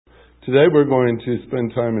Today we're going to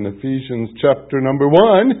spend time in Ephesians chapter number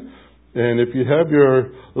 1. And if you have your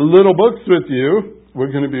little books with you,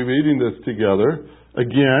 we're going to be reading this together.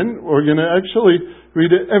 Again, we're going to actually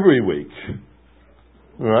read it every week.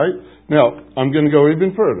 All right? Now, I'm going to go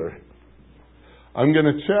even further. I'm going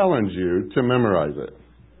to challenge you to memorize it.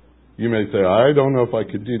 You may say, I don't know if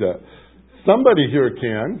I could do that. Somebody here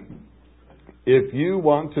can. If you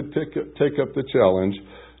want to take up the challenge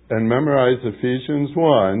and memorize Ephesians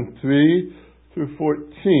 1, 3 through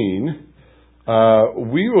 14,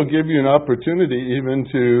 we will give you an opportunity even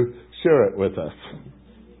to share it with us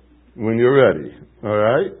when you're ready. All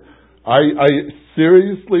right? I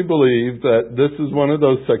seriously believe that this is one of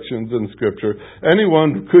those sections in Scripture.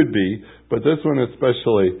 Anyone could be, but this one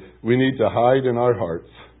especially, we need to hide in our hearts.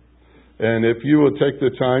 And if you will take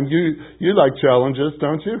the time, you like challenges,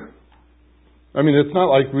 don't you? I mean, it's not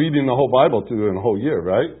like reading the whole Bible in a whole year,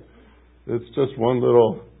 right? It's just one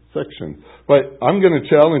little section. But I'm going to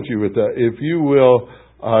challenge you with that. If you will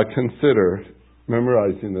consider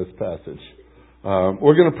memorizing this passage.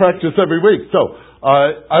 We're going to practice every week. So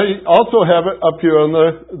I also have it up here on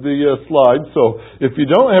the slide. So if you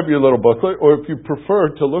don't have your little booklet, or if you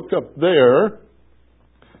prefer to look up there,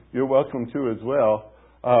 you're welcome to as well.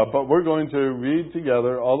 But we're going to read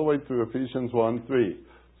together all the way through Ephesians 1:3.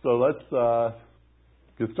 So let's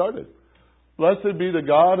get started. Blessed be the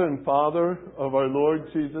God and Father of our Lord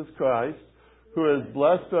Jesus Christ, who has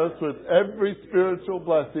blessed us with every spiritual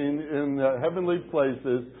blessing in the heavenly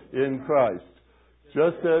places in Christ,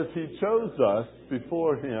 just as He chose us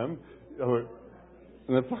before Him, or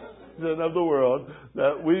in the foundation of the world,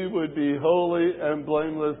 that we would be holy and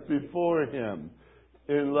blameless before Him.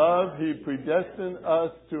 In love, He predestined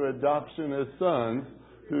us to adoption as sons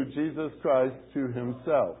through Jesus Christ to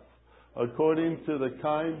Himself, according to the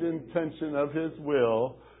kind intention of His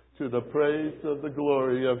will, to the praise of the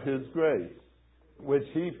glory of His grace, which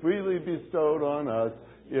He freely bestowed on us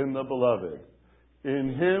in the Beloved.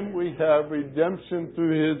 In Him we have redemption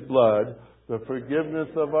through His blood, the forgiveness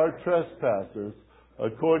of our trespasses,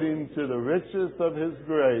 according to the riches of His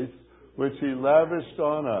grace, which He lavished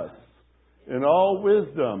on us. In all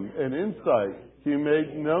wisdom and insight, He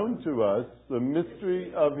made known to us the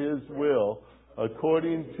mystery of His will,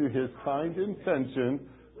 according to His kind intention,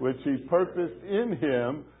 which He purposed in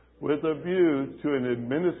Him with a view to an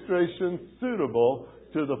administration suitable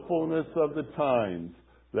to the fullness of the times.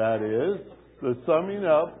 That is, the summing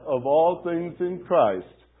up of all things in Christ,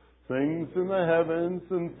 things in the heavens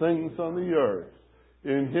and things on the earth.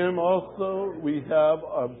 In Him also we have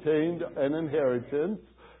obtained an inheritance,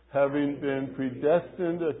 having been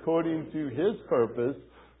predestined according to His purpose,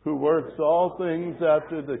 who works all things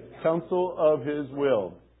after the counsel of His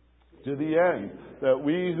will, to the end that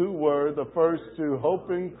we who were the first to hope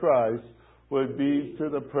in Christ would be to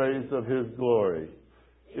the praise of His glory.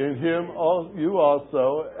 In Him you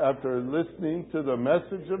also, after listening to the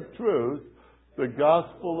message of truth, the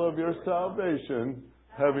gospel of your salvation,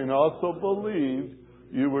 having also believed,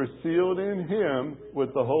 you were sealed in Him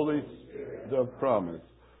with the Holy Spirit of promise,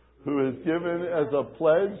 who is given as a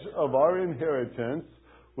pledge of our inheritance,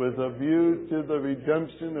 with a view to the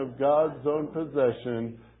redemption of God's own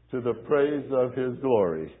possession, to the praise of His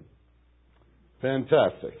glory.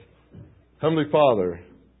 Fantastic. Heavenly Father,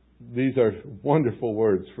 these are wonderful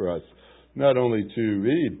words for us, not only to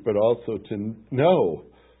read, but also to know,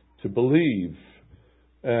 to believe,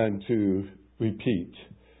 and to repeat.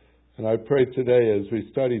 And I pray today, as we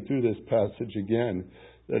study through this passage again,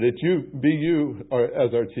 that you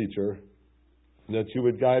as our teacher, that you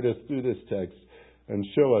would guide us through this text and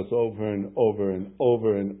show us over and over and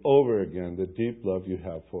over and over again the deep love you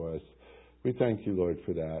have for us. We thank you, Lord,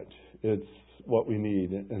 for that. It's what we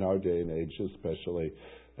need in our day and age, especially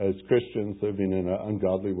as Christians living in an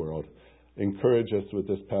ungodly world. Encourage us with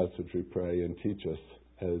this passage, we pray, and teach us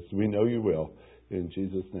as we know you will. In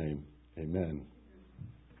Jesus' name, amen.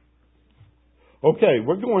 Okay,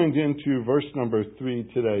 we're going into verse number 3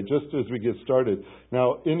 today, just as we get started.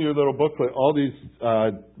 Now, in your little booklet, all these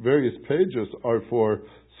various pages are for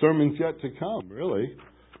sermons yet to come, really.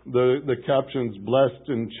 The captions, blessed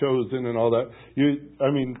and chosen and all that.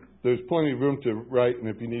 There's plenty of room to write, and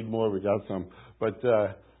if you need more, we got some. But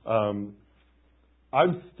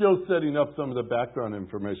I'm still setting up some of the background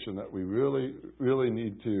information that we really, really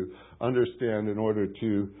need to understand in order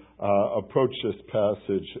to approach this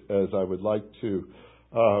passage as I would like to.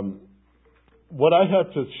 What I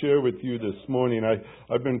have to share with you this morning,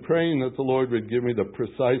 I've been praying that the Lord would give me the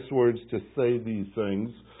precise words to say these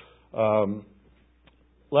things.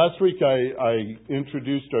 Last week I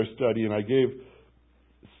introduced our study and I gave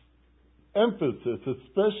emphasis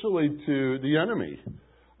especially to the enemy.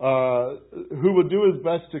 who will do his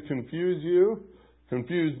best to confuse you,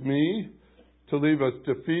 confuse me, to leave us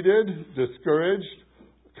defeated, discouraged,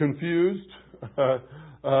 confused,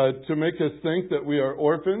 to make us think that we are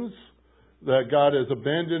orphans, that God has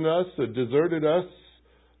abandoned us, that deserted us,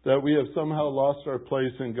 that we have somehow lost our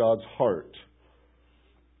place in God's heart.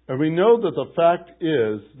 And we know that the fact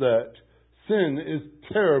is that sin is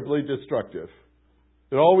terribly destructive.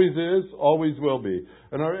 It always is, always will be.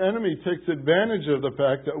 And our enemy takes advantage of the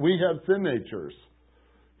fact that we have sin natures.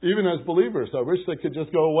 Even as believers, I wish they could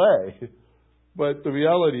just go away. But the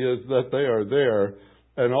reality is that they are there.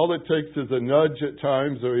 And all it takes is a nudge at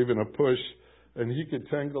times or even a push. And he could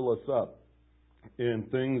tangle us up in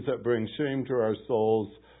things that bring shame to our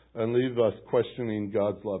souls and leave us questioning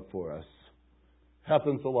God's love for us.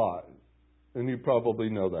 Happens a lot. And you probably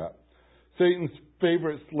know that. Satan's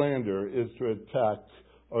favorite slander is to attack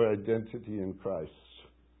our identity in Christ.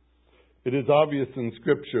 It is obvious in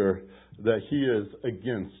Scripture that he is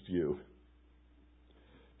against you.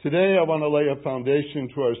 Today I want to lay a foundation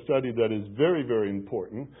to our study that is very, very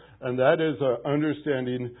important, and that is our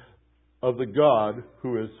understanding of the God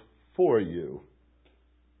who is for you.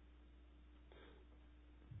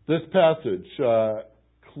 This passage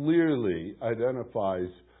clearly identifies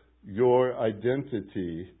your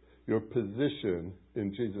identity, your position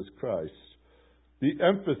in Jesus Christ. The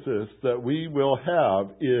emphasis that we will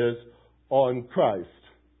have is on Christ.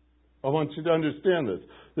 I want you to understand this.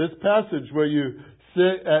 This passage where you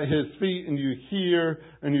sit at his feet and you hear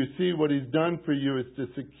and you see what he's done for you is to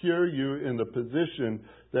secure you in the position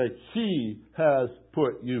that he has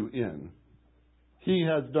put you in. He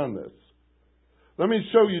has done this. Let me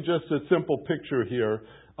show you just a simple picture here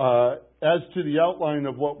as to the outline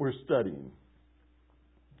of what we're studying.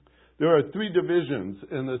 There are 3 divisions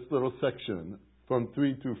in this little section from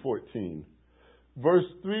 3 through 14. Verse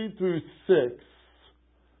 3 through 6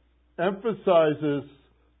 emphasizes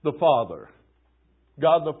the Father,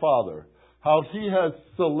 God the Father, how he has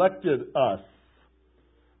selected us.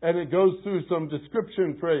 And it goes through some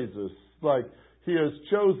description phrases like he has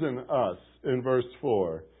chosen us in verse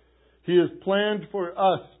 4. He has planned for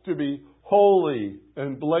us to be holy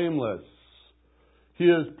and blameless. He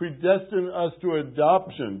has predestined us to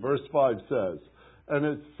adoption, verse 5 says. And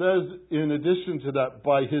it says, in addition to that,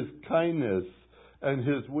 by his kindness and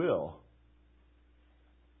his will.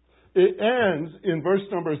 It ends in verse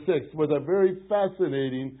number 6 with a very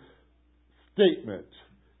fascinating statement.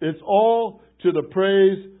 It's all to the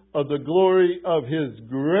praise of the glory of his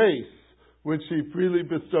grace, which he freely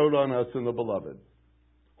bestowed on us in the beloved.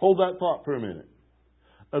 Hold that thought for a minute.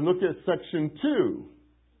 And look at section 2.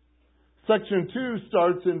 Section 2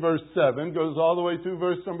 starts in verse 7, goes all the way through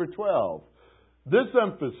verse number 12. This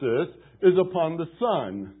emphasis is upon the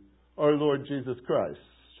Son, our Lord Jesus Christ,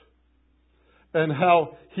 and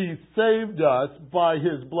how he saved us by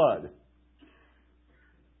his blood.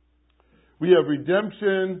 We have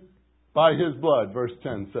redemption by his blood, verse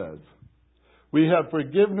 10 says. We have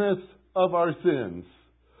forgiveness of our sins.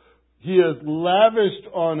 He has lavished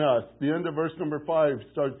on us. The end of verse number 5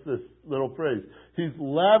 starts this little phrase. He's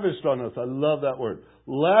lavished on us. I love that word.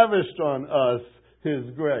 Lavished on us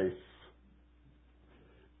his grace.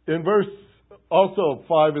 In verse also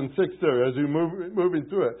 5 and 6 there, as we're moving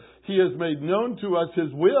through it, he has made known to us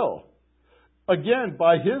his will. Again,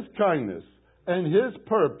 by his kindness and his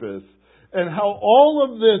purpose, and how all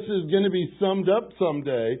of this is going to be summed up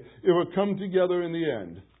someday. It will come together in the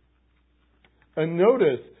end. And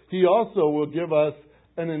notice, he also will give us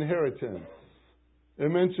an inheritance. It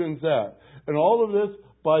mentions that. And all of this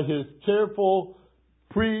by his careful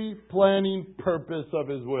pre-planning purpose of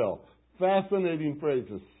his will. Fascinating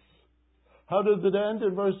phrases. How does it end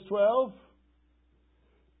in verse 12?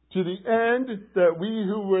 To the end that we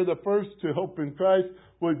who were the first to hope in Christ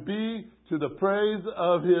would be to the praise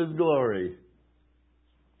of his glory.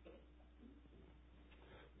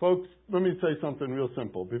 Folks, let me say something real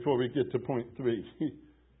simple before we get to point 3.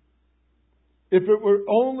 If it were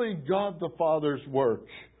only God the Father's work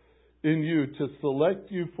in you to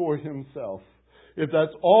select you for himself, if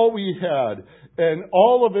that's all we had, and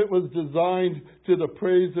all of it was designed to the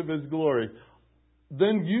praise of his glory,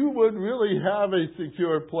 then you would really have a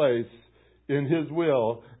secure place in his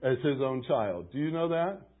will as his own child. Do you know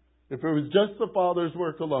that? If it was just the Father's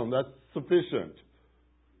work alone, that's sufficient.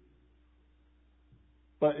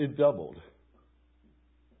 But it doubled.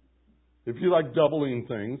 If you like doubling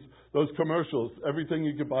things, those commercials, everything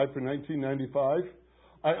you could buy for $19.95,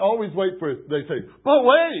 I always wait for it. They say, but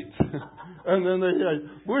wait! And then they say,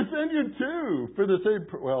 we'll send you two for the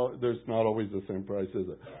same well, there's not always the same price, is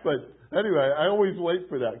it? But anyway, I always wait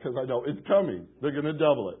for that because I know it's coming. They're going to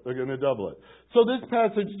double it. They're going to double it. So this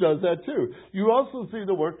passage does that too. You also see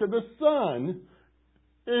the work of the Son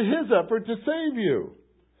in His effort to save you.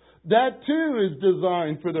 That too is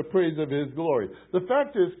designed for the praise of His glory. The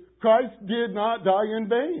fact is, Christ did not die in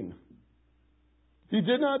vain. He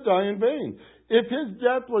did not die in vain. If His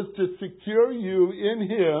death was to secure you in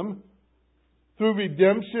Him through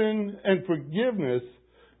redemption and forgiveness,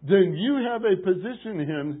 then you have a position in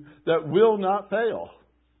Him that will not fail.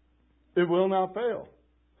 It will not fail.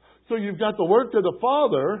 So you've got the work of the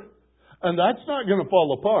Father, and that's not going to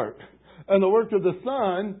fall apart. And the work of the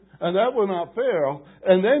Son, and that will not fail.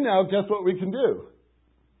 And then now, guess what we can do?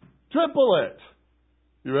 Triple it.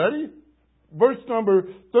 You ready? Verse number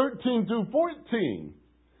 13 through 14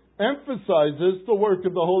 emphasizes the work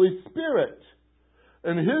of the Holy Spirit.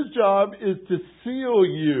 And His job is to seal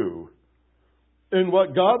you in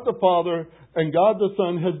what God the Father and God the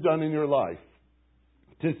Son has done in your life.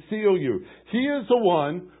 To seal you. He is the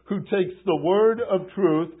one who takes the word of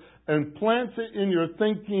truth and plants it in your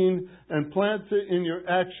thinking and plants it in your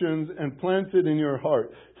actions and plants it in your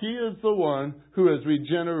heart. He is the one who has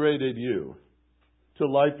regenerated you to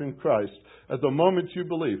life in Christ at the moment you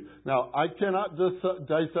believe. Now, I cannot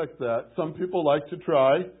dissect that. Some people like to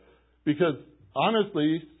try because,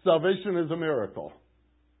 honestly, salvation is a miracle.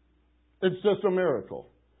 It's just a miracle.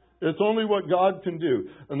 It's only what God can do.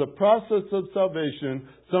 And the process of salvation,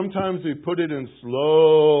 sometimes we put it in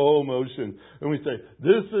slow motion. And we say,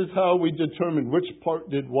 this is how we determine which part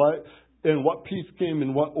did what and what piece came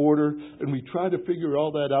in what order. And we try to figure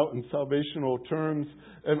all that out in salvational terms.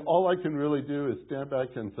 And all I can really do is stand back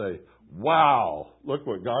and say, wow, look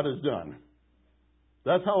what God has done.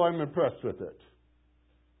 That's how I'm impressed with it.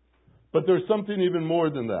 But there's something even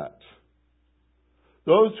more than that.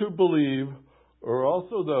 Those who believe are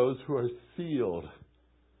also those who are sealed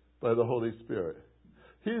by the Holy Spirit.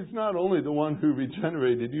 He's not only the one who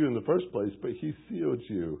regenerated you in the first place, but He sealed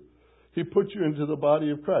you. He put you into the body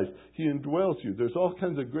of Christ. He indwells you. There's all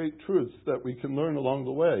kinds of great truths that we can learn along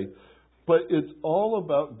the way. But it's all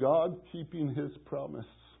about God keeping His promise.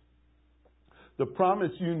 The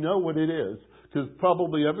promise, you know what it is, because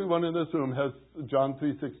probably everyone in this room has John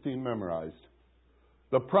 3:16 memorized.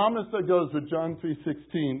 The promise that goes with John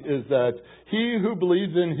 3:16 is that he who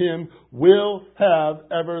believes in Him will have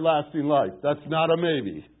everlasting life. That's not a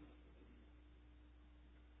maybe.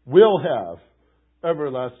 Will have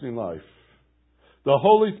everlasting life. The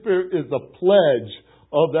Holy Spirit is the pledge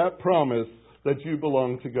of that promise that you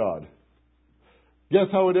belong to God. Guess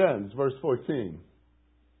how it ends? Verse 14.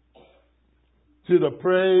 To the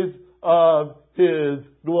praise of His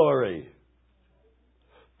glory.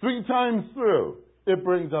 3 times through, it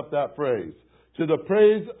brings up that phrase. To the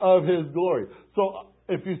praise of His glory. So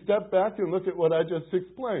if you step back and look at what I just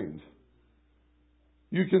explained,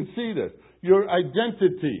 you can see this. Your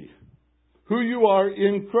identity, who you are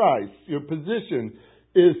in Christ, your position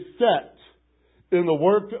is set in the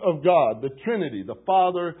work of God, the Trinity, the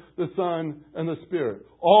Father, the Son, and the Spirit.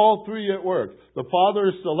 All three at work. The Father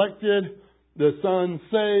is selected, the Son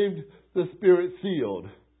saved, the Spirit sealed.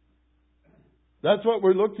 That's what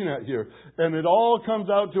we're looking at here. And it all comes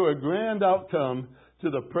out to a grand outcome to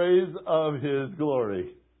the praise of His glory.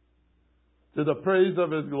 To the praise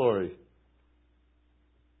of His glory.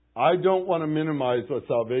 I don't want to minimize what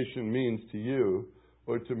salvation means to you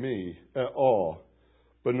or to me at all.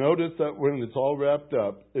 But notice that when it's all wrapped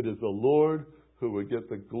up, it is the Lord who will get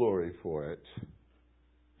the glory for it.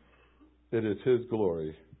 It is His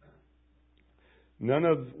glory. None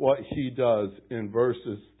of what He does in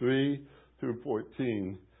verses 3 through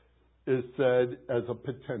 14 is said as a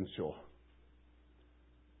potential.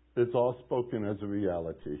 It's all spoken as a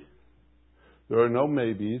reality. There are no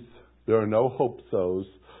maybes. There are no hope-sos.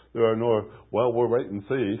 There are no, well, we'll wait and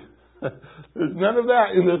see. There's none of that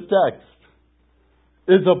in this text.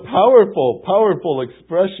 It's a powerful, powerful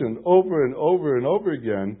expression over and over and over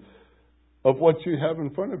again of what you have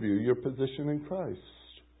in front of you, your position in Christ.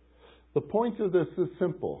 The point of this is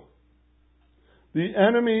simple. The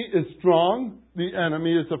enemy is strong. The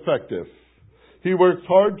enemy is effective. He works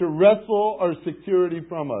hard to wrestle our security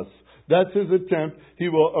from us. That's his attempt. He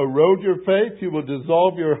will erode your faith. He will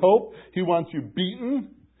dissolve your hope. He wants you beaten.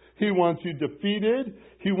 He wants you defeated.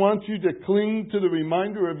 He wants you to cling to the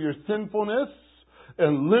reminder of your sinfulness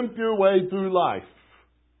and limp your way through life.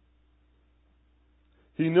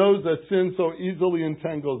 He knows that sin so easily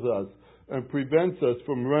entangles us and prevents us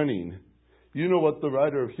from running. You know what the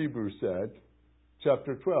writer of Hebrews said.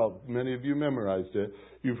 chapter 12. Many of you memorized it.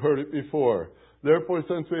 You've heard it before. Therefore,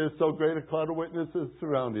 since we have so great a cloud of witnesses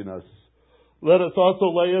surrounding us, let us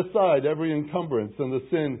also lay aside every encumbrance and the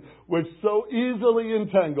sin which so easily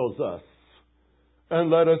entangles us. And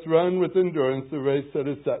let us run with endurance the race that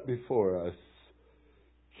is set before us,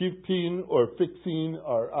 keeping or fixing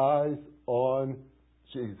our eyes on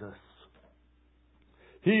Jesus.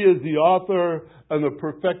 He is the author and the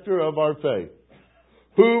perfecter of our faith,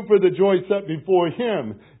 who for the joy set before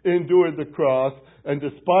him endured the cross and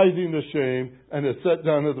despising the shame and is set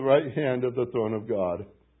down at the right hand of the throne of God.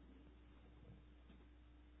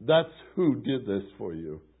 That's who did this for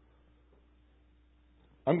you.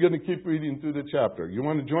 I'm going to keep reading through the chapter. You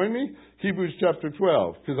want to join me? Hebrews chapter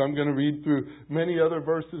 12, because I'm going to read through many other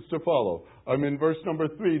verses to follow. I'm in verse number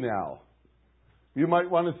 3 now. You might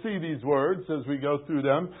want to see these words as we go through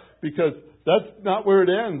them, because that's not where it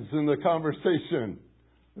ends in the conversation.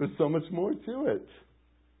 There's so much more to it.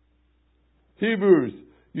 Hebrews,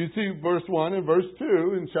 you see verse 1 and verse 2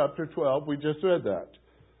 in chapter 12. We just read that.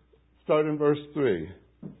 Start in verse 3.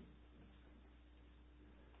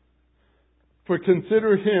 For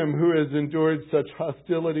consider him who has endured such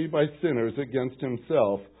hostility by sinners against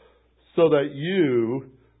himself, so that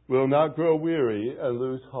you will not grow weary and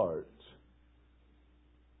lose heart.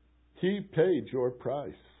 He paid your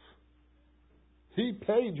price. He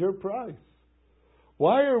paid your price.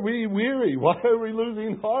 Why are we weary? Why are we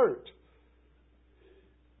losing heart?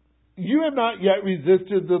 You have not yet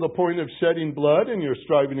resisted to the point of shedding blood in your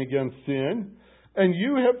striving against sin, and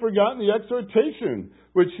you have forgotten the exhortation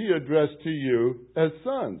which he addressed to you as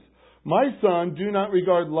sons. My son, do not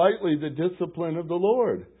regard lightly the discipline of the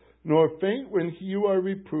Lord, nor faint when you are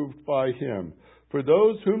reproved by him. For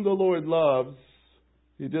those whom the Lord loves,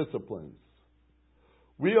 he disciplines.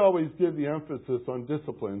 We always give the emphasis on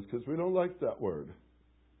disciplines because we don't like that word.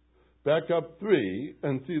 Back up 3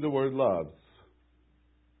 and see the word loves.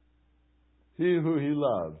 He who he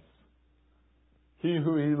loves. He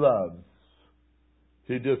who he loves.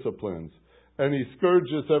 He disciplines. And he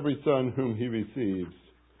scourges every son whom he receives.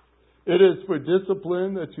 It is for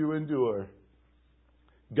discipline that you endure.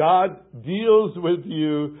 God deals with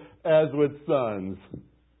you as with sons.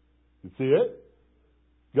 You see it?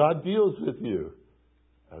 God deals with you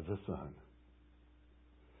as a son.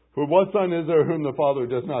 For what son is there whom the Father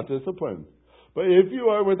does not discipline? But if you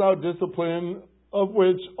are without discipline, of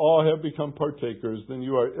which all have become partakers, then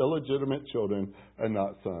you are illegitimate children and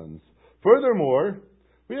not sons. Furthermore,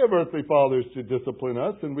 we have earthly fathers to discipline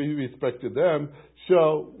us, and we respected them.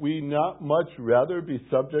 Shall we not much rather be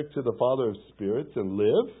subject to the Father of spirits and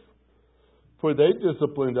live? For they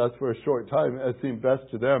disciplined us for a short time, as seemed best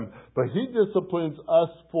to them. But he disciplines us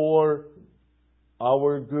for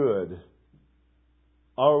our good.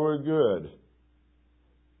 Our good.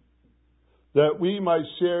 That we might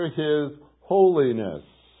share his holiness.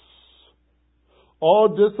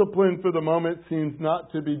 All discipline for the moment seems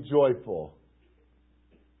not to be joyful,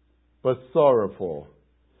 but sorrowful.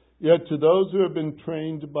 Yet to those who have been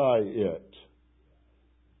trained by it,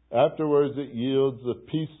 afterwards it yields the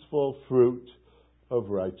peaceful fruit of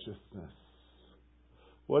righteousness.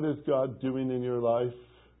 What is God doing in your life?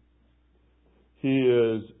 He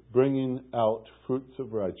is bringing out fruits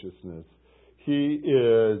of righteousness. He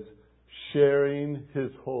is sharing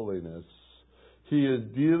his holiness. He is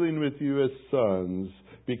dealing with you as sons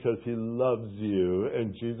because he loves you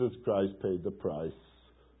and Jesus Christ paid the price.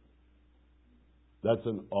 That's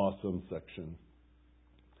an awesome section.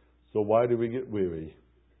 So why do we get weary?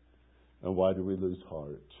 And why do we lose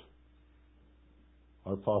heart?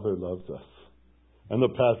 Our Father loves us. And the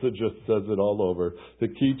passage just says it all over. The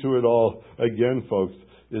key to it all, again, folks,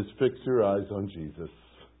 is fix your eyes on Jesus.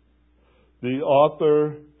 The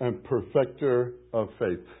author and perfecter of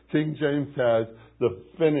faith. King James has the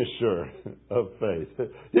finisher of faith.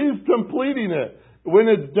 He's completing it. When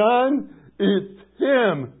it's done, it's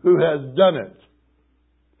him who has done it.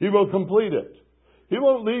 He will complete it. He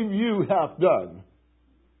won't leave you half done.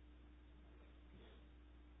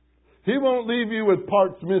 He won't leave you with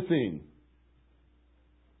parts missing.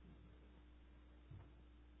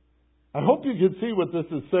 I hope you can see what this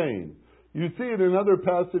is saying. You see it in other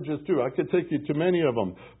passages too. I could take you to many of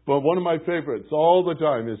them. But one of my favorites all the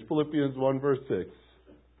time is Philippians 1 verse 6.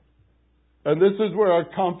 And this is where our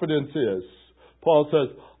confidence is. Paul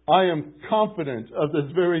says, I am confident of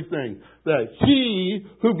this very thing, that he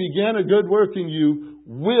who began a good work in you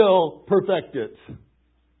will perfect it.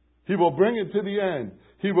 He will bring it to the end.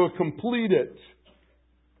 He will complete it.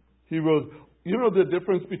 He will. You know the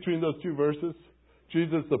difference between those two verses?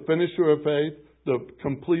 Jesus, the finisher of faith, the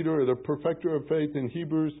completer or the perfecter of faith in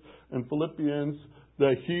Hebrews and Philippians.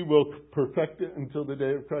 that He will perfect it until the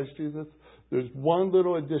day of Christ Jesus, there's one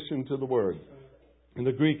little addition to the word. In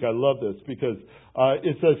the Greek, I love this because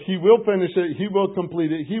it says He will finish it, He will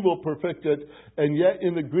complete it, He will perfect it. And yet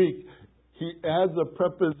in the Greek, He adds a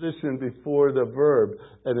preposition before the verb,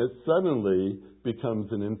 and it suddenly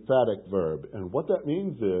becomes an emphatic verb. And what that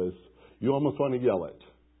means is you almost want to yell it.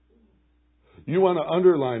 You want to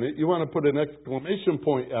underline it. You want to put an exclamation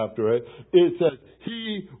point after it. It says,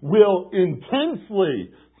 He will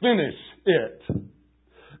intensely finish it.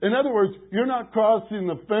 In other words, you're not crossing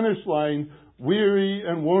the finish line weary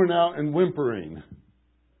and worn out and whimpering.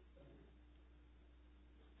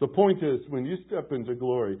 The point is, when you step into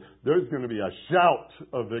glory, there's going to be a shout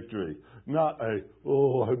of victory, not a,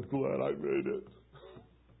 oh, I'm glad I made it.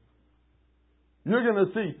 You're going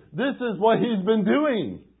to see, this is what He's been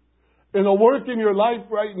doing. And the work in your life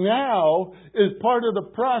right now is part of the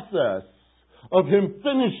process of Him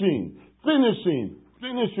finishing.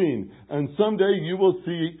 And someday you will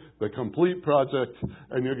see the complete project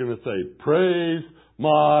and you're going to say, praise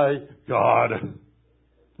my God.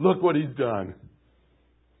 Look what He's done.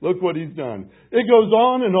 Look what He's done. It goes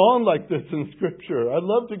on and on like this in Scripture. I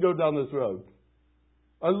love to go down this road.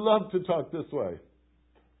 I love to talk this way.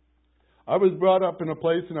 I was brought up in a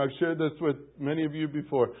place, and I've shared this with many of you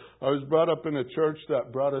before. I was brought up in a church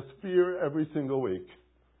that brought us fear every single week.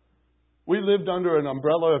 We lived under an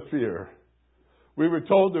umbrella of fear. We were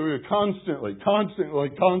told that we were constantly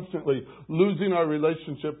losing our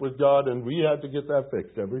relationship with God, and we had to get that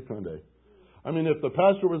fixed every Sunday. I mean, if the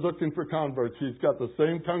pastor was looking for converts, he's got the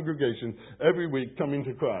same congregation every week coming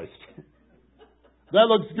to Christ. That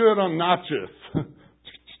looks good on notches.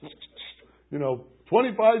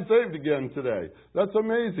 25 saved again today. That's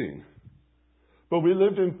amazing. But we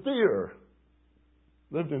lived in fear.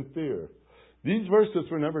 These verses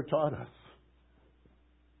were never taught us.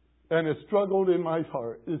 And it struggled in my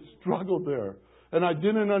heart. It struggled there. And I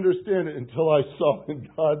didn't understand it until I saw in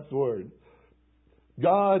God's Word.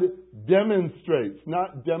 God demonstrates,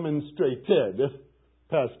 not demonstrated,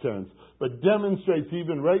 past tense, but demonstrates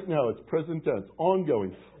even right now, it's present tense,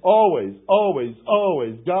 ongoing. Always.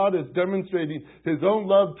 God is demonstrating His own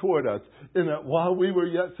love toward us in that while we were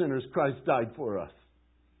yet sinners, Christ died for us.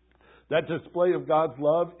 That display of God's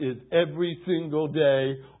love is every single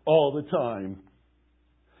day, all the time.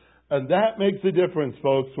 And that makes a difference,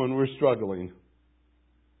 folks, when we're struggling.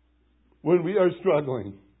 When we are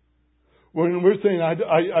struggling. When we're saying,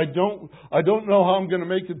 I don't know how I'm going to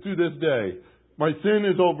make it through this day. My sin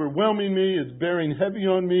is overwhelming me. It's bearing heavy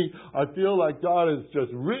on me. I feel like God has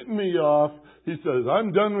just written me off. He says,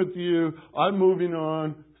 I'm done with you. I'm moving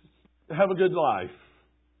on. Have a good life.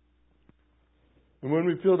 And when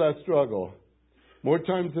we feel that struggle, more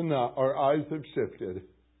times than not, our eyes have shifted.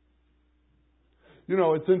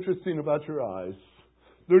 It's interesting about your eyes.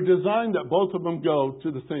 They're designed that both of them go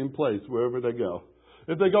to the same place wherever they go.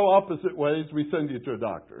 If they go opposite ways, we send you to a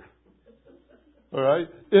doctor. All right?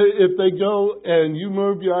 If they go and you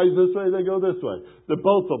move your eyes this way, they go this way.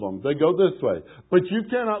 Both of them, they go this way. But you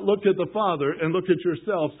cannot look at the Father and look at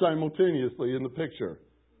yourself simultaneously in the picture.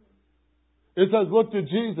 It says look to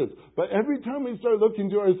Jesus. But every time we start looking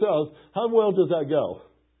to ourselves, how well does that go?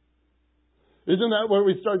 Isn't that where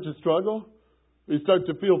we start to struggle? We start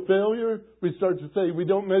to feel failure. We start to say we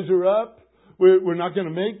don't measure up. We're not going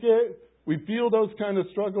to make it. We feel those kind of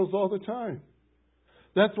struggles all the time.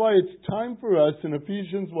 That's why it's time for us in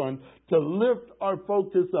Ephesians 1 to lift our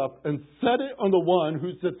focus up and set it on the one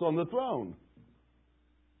who sits on the throne.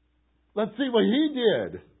 Let's see what He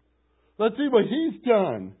did. Let's see what He's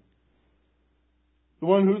done. The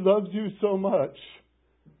one who loves you so much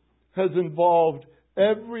has involved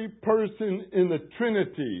every person in the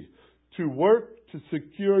Trinity to work to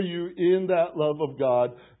secure you in that love of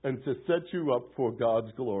God and to set you up for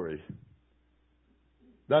God's glory.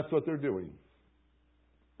 That's what they're doing.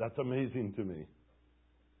 That's amazing to me.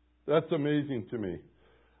 That's amazing to me.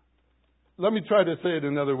 Let me try to say it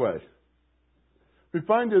another way. We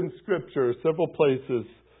find in Scripture several places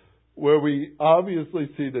where we obviously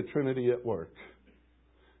see the Trinity at work.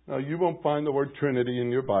 Now, you won't find the word Trinity in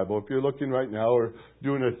your Bible. If you're looking right now or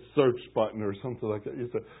doing a search button or something like that, you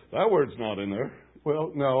say, that word's not in there.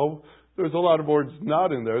 Well, no. There's a lot of words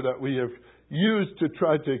not in there that we have used to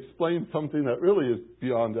try to explain something that really is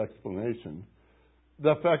beyond explanation.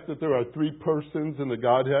 The fact that there are three persons in the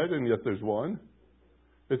Godhead and yet there's one.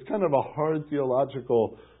 It's kind of a hard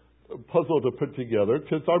theological puzzle to put together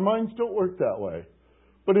because our minds don't work that way.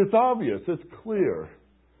 But it's obvious, it's clear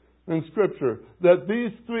in Scripture that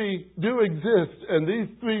these three do exist and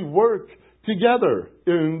these three work together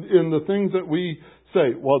in the things that we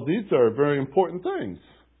say. Well, these are very important things.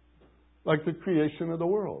 like the creation of the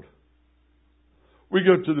world. We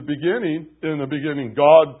go to the beginning. In the beginning,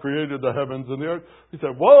 God created the heavens and the earth. We say,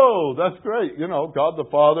 whoa, that's great. God the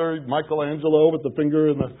Father, Michelangelo with the finger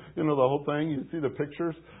and the whole thing. You see the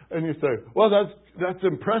pictures. And you say, well, that's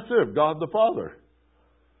impressive, God the Father.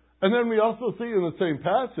 And then we also see in the same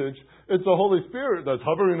passage, it's the Holy Spirit that's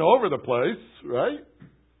hovering over the place, right?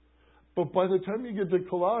 But by the time you get to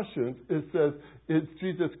Colossians, it says it's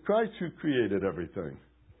Jesus Christ who created everything.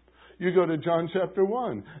 You go to John chapter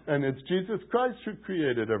 1, and it's Jesus Christ who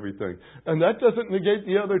created everything. And that doesn't negate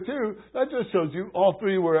the other two. That just shows you all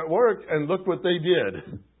three were at work, and look what they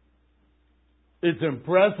did. It's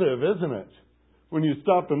impressive, isn't it? When you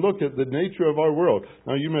stop and look at the nature of our world.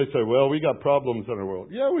 Now you may say, well, we got problems in our world.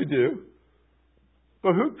 Yeah, we do.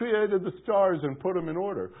 But who created the stars and put them in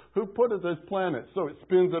order? Who put it this planet so it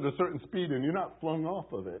spins at a certain speed and you're not flung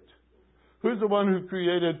off of it? Who's the one who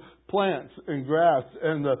created plants and grass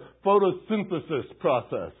and the photosynthesis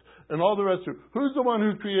process and all the rest of it? Who's the one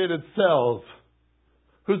who created cells?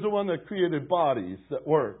 Who's the one that created bodies that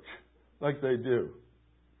work like they do?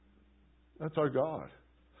 That's our God.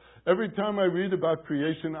 Every time I read about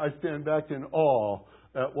creation, I stand back in awe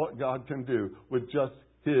at what God can do with just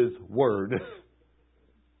His Word.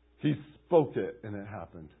 He spoke it and it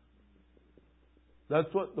happened. That's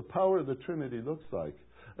what the power of the Trinity looks like.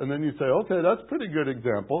 And then you say, okay, that's a pretty good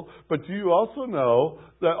example. But do you also know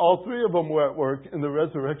that all three of them were at work in the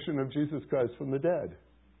resurrection of Jesus Christ from the dead?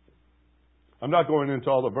 I'm not going into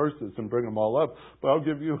all the verses and bring them all up, but I'll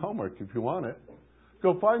give you homework if you want it.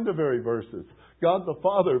 Go find the very verses. God the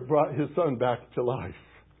Father brought His Son back to life.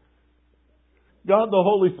 God the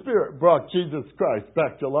Holy Spirit brought Jesus Christ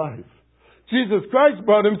back to life. Jesus Christ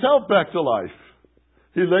brought Himself back to life.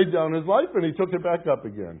 He laid down His life and He took it back up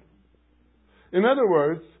again. In other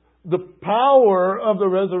words, the power of the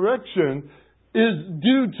resurrection is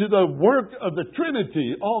due to the work of the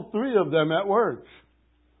Trinity, all three of them at work.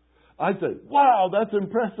 I say, wow, that's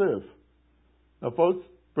impressive. Now, folks,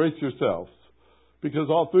 brace yourselves, because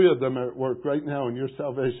all three of them are at work right now in your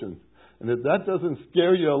salvation. And if that doesn't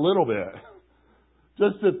scare you a little bit,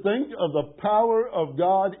 just to think of the power of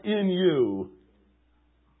God in you,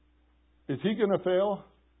 is He going to fail?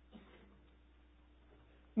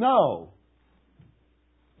 No.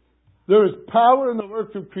 There is power in the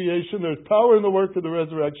work of creation. There's power in the work of the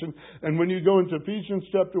resurrection. And when you go into Ephesians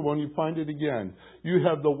chapter 1, you find it again. You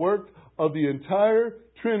have the work of the entire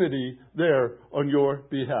Trinity there on your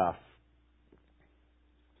behalf.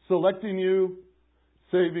 Selecting you,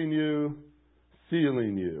 saving you,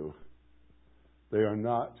 sealing you. They are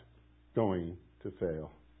not going to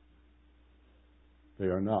fail. They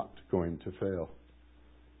are not going to fail.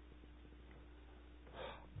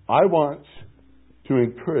 I want to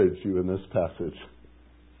encourage you in this passage.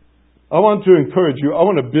 I want to encourage you. I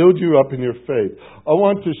want to build you up in your faith. I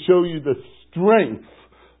want to show you the strength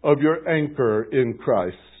of your anchor in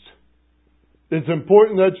Christ. It's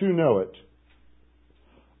important that you know it.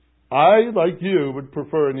 I, like you, would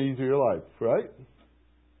prefer an easier life, right?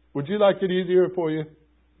 Would you like it easier for you?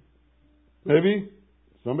 Maybe?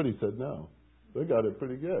 Somebody said no. They got it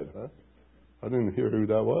pretty good, huh? I didn't hear who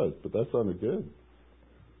that was, but that sounded good.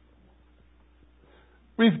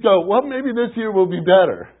 We go, well, maybe this year will be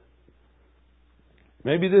better.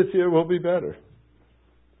 Maybe this year will be better.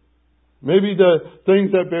 Maybe the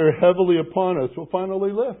things that bear heavily upon us will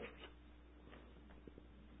finally lift.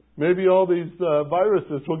 Maybe all these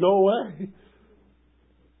viruses will go away.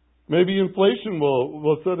 Maybe inflation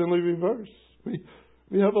will suddenly reverse.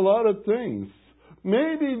 We have a lot of things.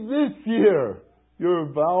 Maybe this year your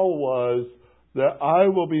vow was that I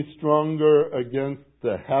will be stronger against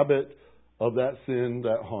the habit of that sin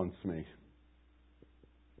that haunts me.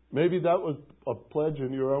 Maybe that was a pledge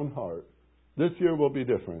in your own heart. This year will be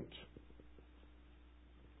different.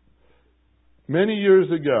 Many years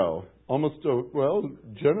ago,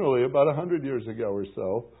 generally about 100 years ago or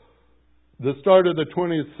so, the start of the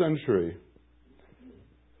 20th century,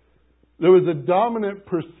 there was a dominant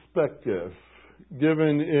perspective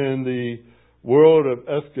given in the world of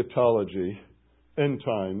eschatology, end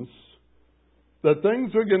times, that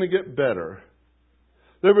things were going to get better.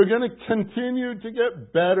 They were going to continue to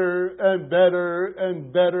get better and better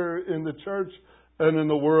and better in the church and in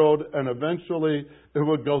the world, and eventually it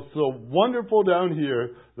would go so wonderful down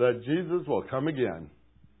here that Jesus will come again.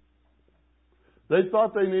 They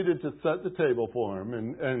thought they needed to set the table for Him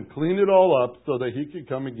and clean it all up so that He could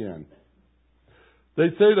come again. They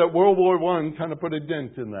say that World War I kind of put a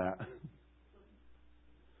dent in that.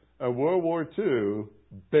 And World War II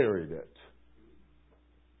buried it.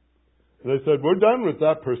 They said, we're done with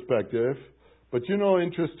that perspective. But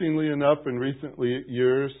interestingly enough, in recent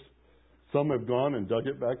years, Some have gone and dug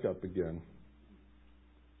it back up again.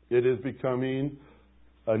 It is becoming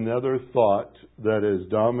another thought that is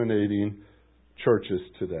dominating churches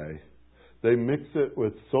today. They mix it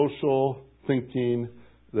with social thinking.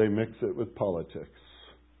 They mix it with politics.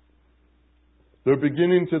 They're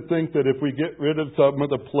beginning to think that if we get rid of some of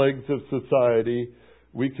the plagues of society,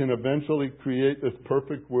 we can eventually create this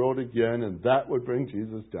perfect world again, and that would bring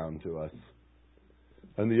Jesus down to us.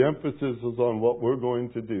 And the emphasis is on what we're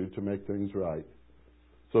going to do to make things right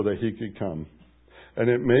so that He could come. And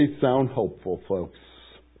it may sound hopeful, folks,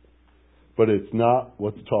 but it's not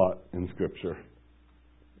what's taught in Scripture.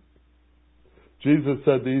 Jesus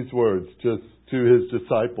said these words just to His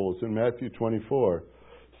disciples in Matthew 24.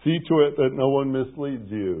 See to it that no one misleads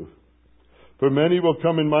you. For many will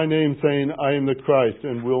come in my name saying, I am the Christ,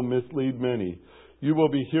 and will mislead many. You will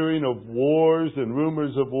be hearing of wars and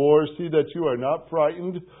rumors of wars. See that you are not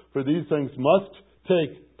frightened, for these things must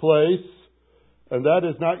take place, and that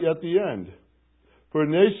is not yet the end. For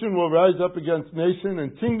nation will rise up against nation,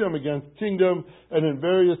 and kingdom against kingdom, and in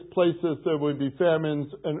various places there will be famines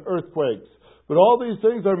and earthquakes. But all these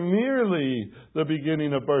things are merely the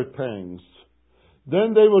beginning of birth pangs.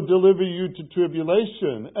 Then they will deliver you to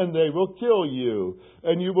tribulation, and they will kill you,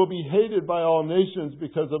 and you will be hated by all nations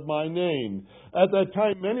because of my name. At that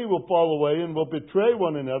time many will fall away and will betray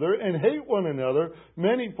one another and hate one another.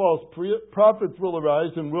 Many false prophets will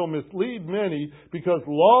arise and will mislead many, because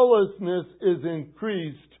lawlessness is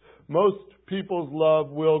increased. Most people's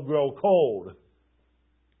love will grow cold.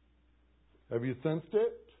 Have you sensed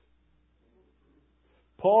it?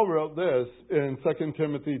 Paul wrote this in 2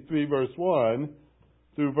 Timothy 3 verse 1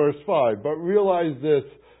 through verse 5. But realize this,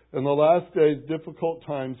 in the last days difficult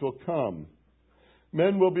times will come.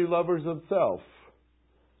 Men will be lovers of self,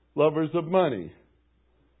 lovers of money,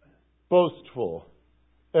 boastful,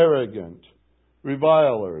 arrogant,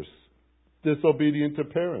 revilers, disobedient to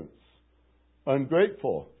parents,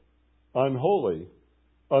 ungrateful, unholy,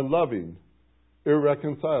 unloving,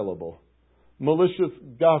 irreconcilable, malicious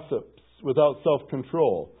gossips without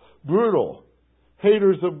self-control, brutal,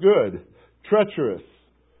 haters of good, treacherous,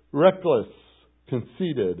 reckless,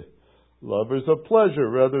 conceited, lovers of pleasure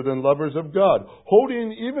rather than lovers of God,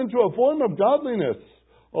 holding even to a form of godliness,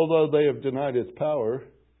 although they have denied its power.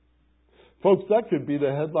 Folks, that could be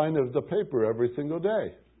the headline of the paper every single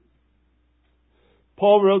day.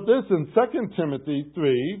 Paul wrote this in 2 Timothy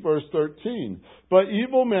 3, verse 13. But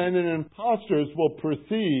evil men and impostors will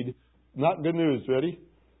proceed, not good news, ready?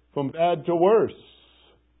 From bad to worse,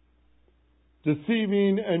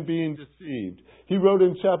 deceiving and being deceived. He wrote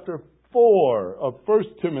in chapter 4 of 1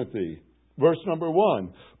 Timothy, verse number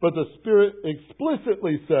 1, but the Spirit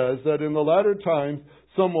explicitly says that in the latter times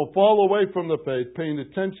some will fall away from the faith, paying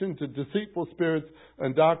attention to deceitful spirits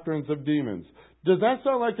and doctrines of demons. Does that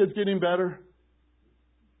sound like it's getting better?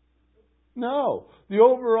 No. The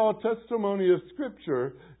overall testimony of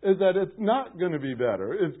Scripture is that it's not going to be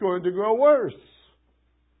better. It's going to grow worse.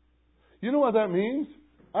 You know what that means?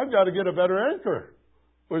 I've got to get a better anchor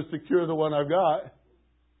or secure the one I've got.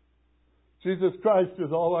 Jesus Christ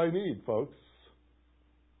is all I need, folks.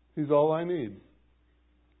 He's all I need.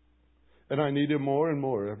 And I need Him more and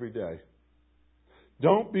more every day.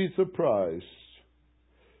 Don't be surprised.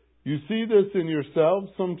 You see this in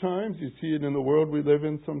yourselves sometimes. You see it in the world we live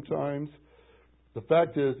in sometimes. The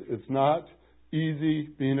fact is, it's not easy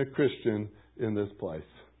being a Christian in this place.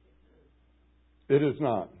 It is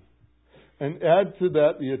not. And add to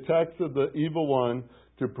that the attacks of the evil one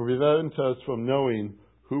to prevent us from knowing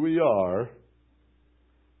who we are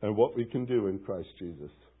and what we can do in Christ Jesus.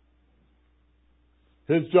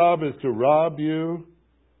 His job is to rob you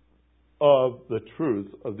of the truth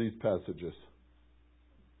of these passages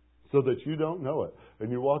so that you don't know it.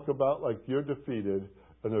 And you walk about like you're defeated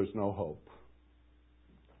and there's no hope.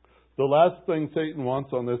 The last thing Satan wants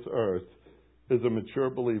on this earth is a mature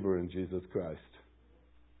believer in Jesus Christ.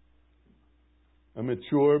 A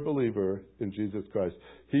mature believer in Jesus Christ.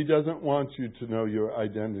 He doesn't want you to know your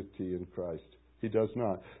identity in Christ. He does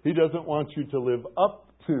not. He doesn't want you to live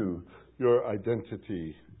up to your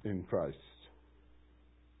identity in Christ.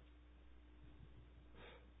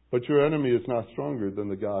 But your enemy is not stronger than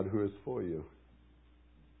the God who is for you.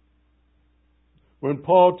 When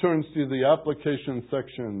Paul turns to the application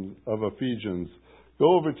section of Ephesians,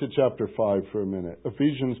 go over to chapter 5 for a minute.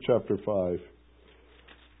 Ephesians chapter 5.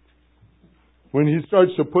 When he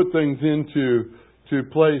starts to put things into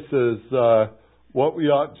places, what we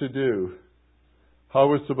ought to do, how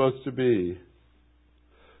we're supposed to be.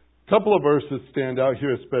 A couple of verses stand out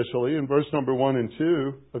here especially. In verse number 1 and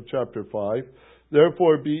 2 of chapter 5,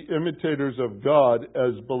 therefore be imitators of God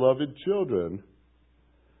as beloved children,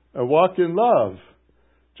 And walk in love,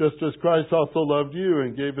 just as Christ also loved you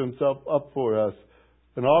and gave himself up for us,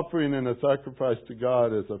 an offering and a sacrifice to God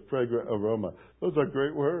as a fragrant aroma. Those are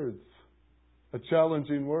great words,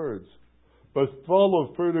 challenging words. But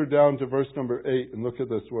follow further down to verse number 8 and look at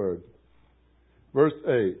this word. Verse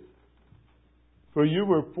 8. For you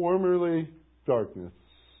were formerly darkness,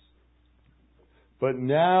 but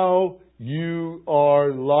now you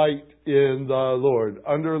are light in the Lord.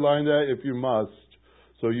 Underline that if you must,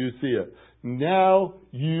 so you see it. Now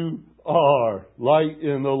you are light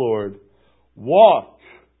in the Lord. Walk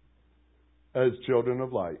as children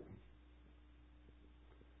of light.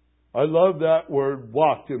 I love that word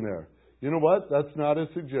walk in there. You know what? That's not a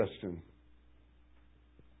suggestion.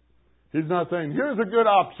 He's not saying, here's a good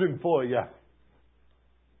option for you.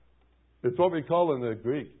 It's what we call in the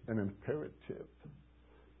Greek an imperative.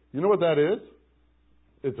 You know what that is?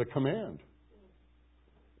 It's a command.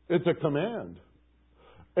 It's a command.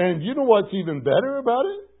 And you know what's even better about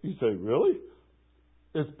it? You say, really?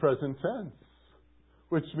 It's present tense,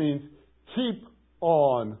 which means keep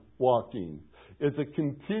on walking. It's a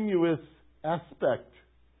continuous aspect.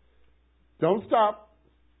 Don't stop.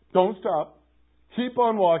 Don't stop. Keep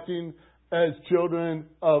on walking as children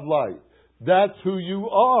of light. That's who you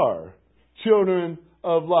are. Children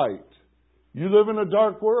of light. You live in a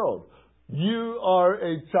dark world. You are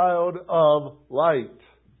a child of light.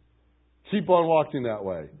 Keep on walking that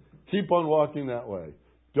way. Keep on walking that way.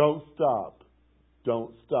 Don't stop.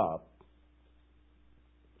 Don't stop.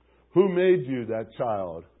 Who made you that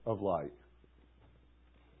child of light?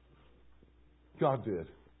 God did.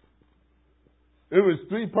 It was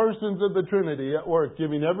three persons of the Trinity at work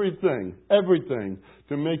giving everything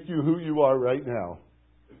to make you who you are right now.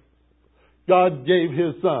 God gave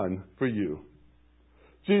His Son for you.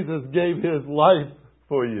 Jesus gave His life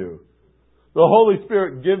for you. The Holy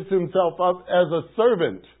Spirit gives Himself up as a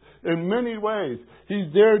servant in many ways.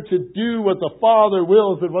 He's there to do what the Father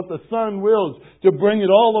wills and what the Son wills, to bring it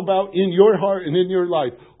all about in your heart and in your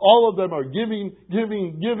life. All of them are giving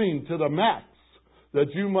to the max,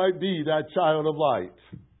 that you might be that child of light.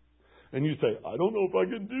 And you say, I don't know if I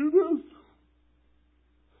can do this.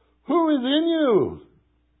 Who is in you?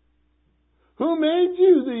 Who made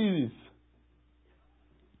you these?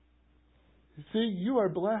 You see, you are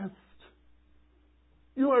blessed.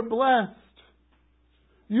 You are blessed.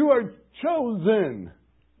 You are chosen.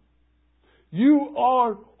 You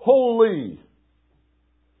are holy.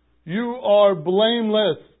 You are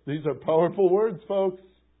blameless. These are powerful words, folks.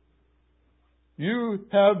 You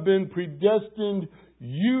have been predestined.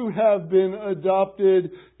 You have been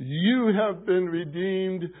adopted. You have been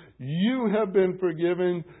redeemed. You have been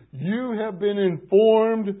forgiven. You have been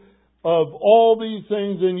informed of all these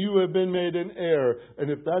things, and you have been made an heir. And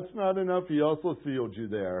if that's not enough, He also sealed you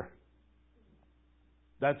there.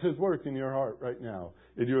 That's His work in your heart right now,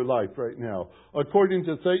 in your life right now. According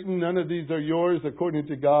to Satan, none of these are yours. According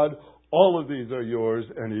to God, all of these are yours,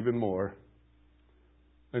 and even more.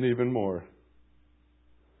 And even more.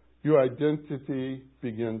 Your identity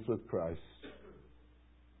begins with Christ.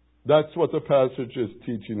 That's what the passage is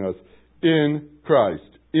teaching us. In Christ.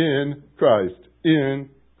 In Christ. In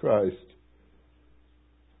Christ.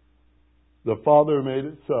 The Father made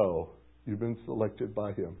it so. You've been selected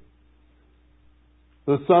by Him.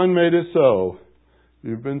 The Son made it so.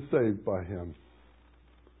 You've been saved by Him.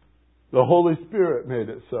 The Holy Spirit made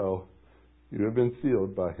it so. You have been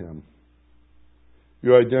sealed by Him.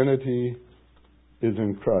 Your identity is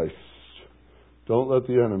in Christ. Don't let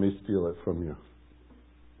the enemy steal it from you.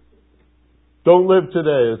 Don't live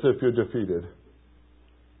today as if you're defeated.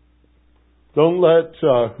 Don't let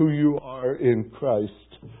who you are in Christ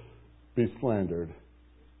be slandered.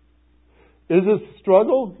 Is it a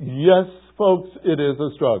struggle? Yes, folks, it is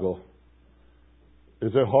a struggle.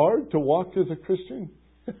 Is it hard to walk as a Christian?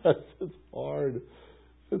 Yes, it's hard.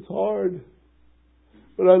 It's hard.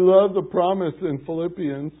 But I love the promise in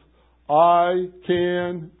Philippians. I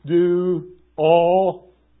can do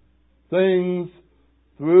all things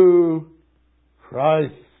through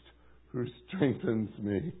Christ who strengthens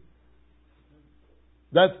me.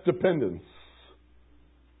 That's dependence.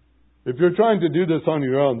 If you're trying to do this on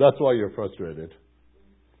your own, that's why you're frustrated.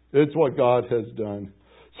 It's what God has done.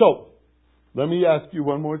 So, let me ask you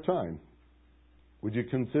one more time. Would you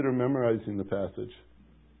consider memorizing the passage?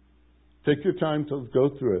 Take your time to go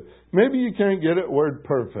through it. Maybe you can't get it word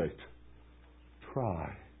perfect.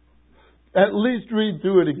 Try. At least read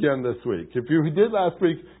through it again this week. If you did last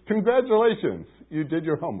week, congratulations. You did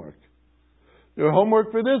your homework. Your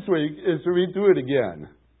homework for this week is to read through it again.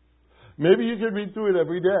 Maybe you could read through it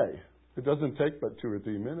every day. It doesn't take but 2 or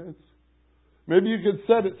 3 minutes. Maybe you could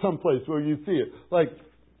set it someplace where you see it. Like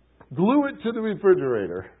Glue it to the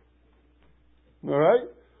refrigerator. All right?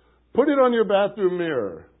 Put it on your bathroom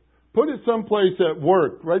mirror. Put it someplace at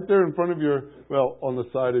work, right there in front of on the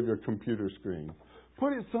side of your computer screen.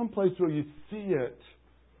 Put it someplace where you see it.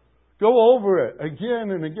 Go over it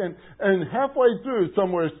again and again. And halfway through,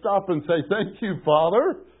 somewhere stop and say, thank you,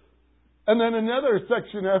 Father. And then another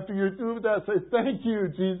section after you do that, say, thank you,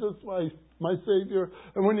 Jesus, my Savior.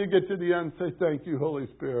 And when you get to the end, say, thank you, Holy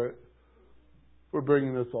Spirit, for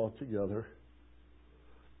bringing this all together.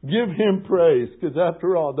 Give Him praise, because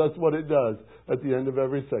after all, that's what it does at the end of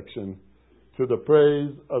every section. To the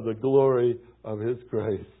praise of the glory of His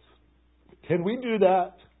grace. Can we do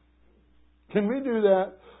that? Can we do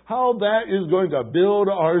that? How that is going to build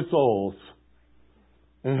our souls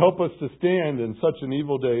and help us to stand in such an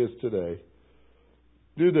evil day as today.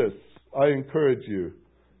 Do this. I encourage you,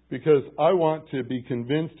 because I want to be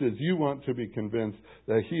convinced as you want to be convinced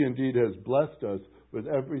that He indeed has blessed us with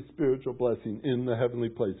every spiritual blessing in the heavenly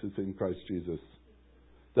places in Christ Jesus.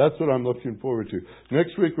 That's what I'm looking forward to.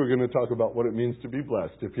 Next week we're going to talk about what it means to be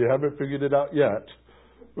blessed. If you haven't figured it out yet,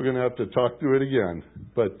 we're going to have to talk through it again.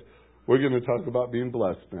 But we're going to talk about being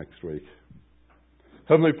blessed next week.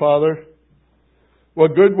 Heavenly Father,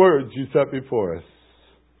 what good words you set before us.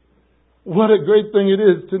 What a great thing it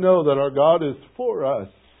is to know that our God is for us.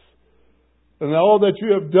 And all that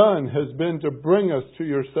you have done has been to bring us to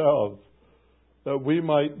yourselves, that we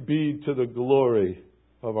might be to the glory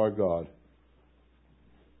of our God.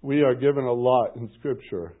 We are given a lot in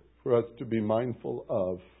Scripture for us to be mindful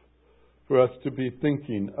of, for us to be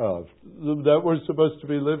thinking of, that we're supposed to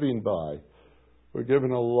be living by. We're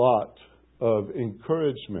given a lot of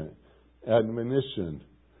encouragement, admonition,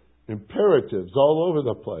 imperatives all over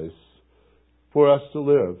the place for us to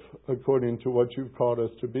live according to what you've called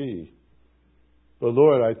us to be. But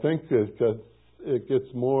Lord, I think that it gets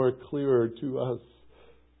more clearer to us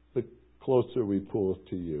the closer we pull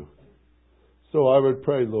to you. So I would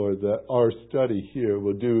pray, Lord, that our study here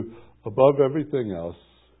will do above everything else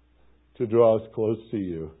to draw us close to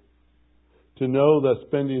you. To know that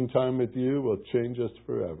spending time with you will change us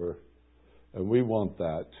forever. And we want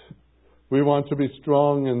that. We want to be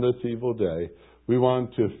strong in this evil day. We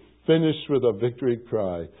want to finish with a victory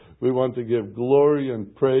cry. We want to give glory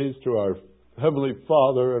and praise to our Heavenly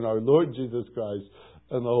Father and our Lord Jesus Christ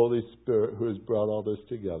and the Holy Spirit who has brought all this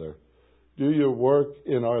together. Do your work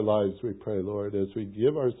in our lives, we pray, Lord, as we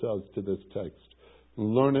give ourselves to this text.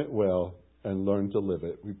 Learn it well and learn to live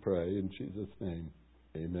it, we pray in Jesus' name.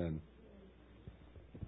 Amen.